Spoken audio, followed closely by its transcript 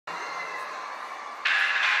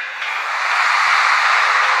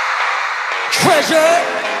treasure.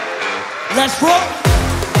 Let's roll.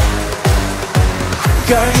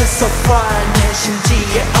 Girl, you're so fine. 내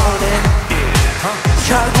심지에 오는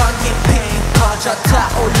혈관 깊이 퍼져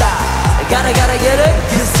타올라. Gotta get it.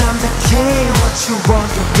 Cause I'm the king. What you want,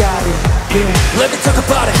 you got it. Yeah. Let me talk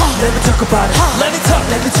about it. Let me talk about it. Let me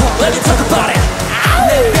talk about it.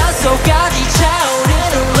 내 뼛속까지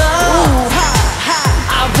차오르는 love.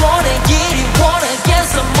 I wanna get it, wanna get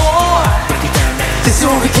some more. This is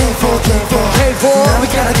what we came for. Now we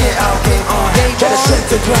gotta get out, game on. Gotta shake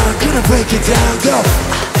the ground, gonna break it down, go.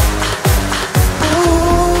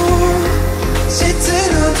 짙은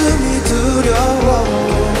어둠이 두려워.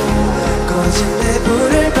 꺼진 내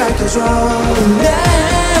불을 밝혀줘. 네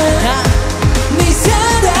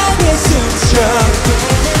사랑에 숨쉬어.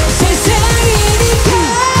 세상이니까.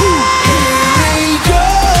 Here we go.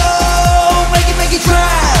 Make it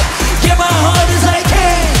drop. Yeah, my heart is like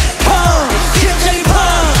king Kong. 심장이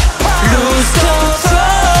pump. Lose control.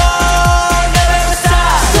 Never ever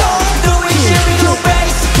stop. Do it here we go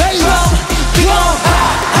bass. Drum. We gon'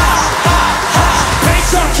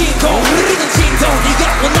 bass on King Kong. 우리는 진동. 네가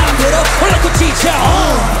원하는 대로 올라고 지쳐.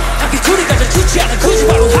 함께 둘이 가자 주지 않은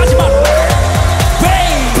거짓말로 하지 마.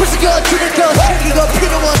 부수고 줄이고 챙기고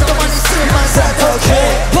필요없어 또 많이 쓰만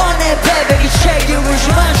사도해. 번에 배백이 shake you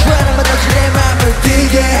무심한 주하나마다 내 맘을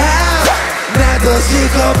뛰게 해. 나도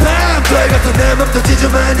시커먼 불 같은 내 맘도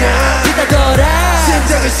지저마냐. 빛나더라.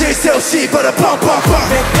 심장을 쉴 새 없이 벌어 펑펑펑.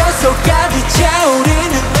 내 뼛속까지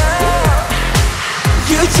차오르는 너.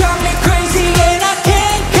 You drive me crazy and I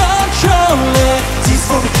can't control it. This is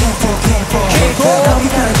what we came for. Now we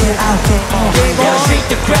gotta get out, game on. Now shake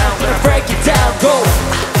the ground, gonna break it down, go.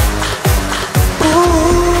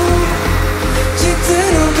 짙은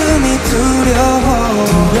어둠이 두려워.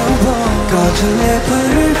 꺼진 내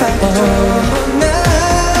불을 밝혀줘. 네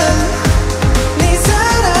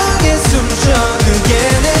사랑에 숨쉬어. 그게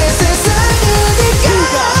내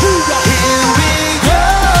세상이니까. Here we go.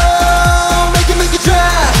 Make it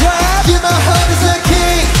drop. Yeah, my heart is a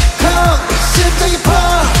king Kong. 심장이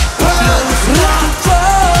pump. Lose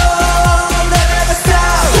control, never ever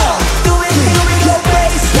stop. Do it, here we go,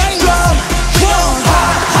 bass, drum, drum.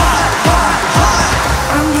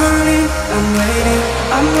 I'm running, I'm waiting,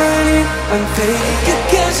 I'm running, I'm fading.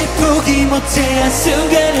 끝까지 포기 못해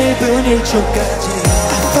한순간을 분일 초까지.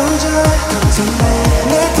 I found you, come to me.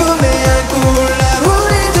 내 품에 안고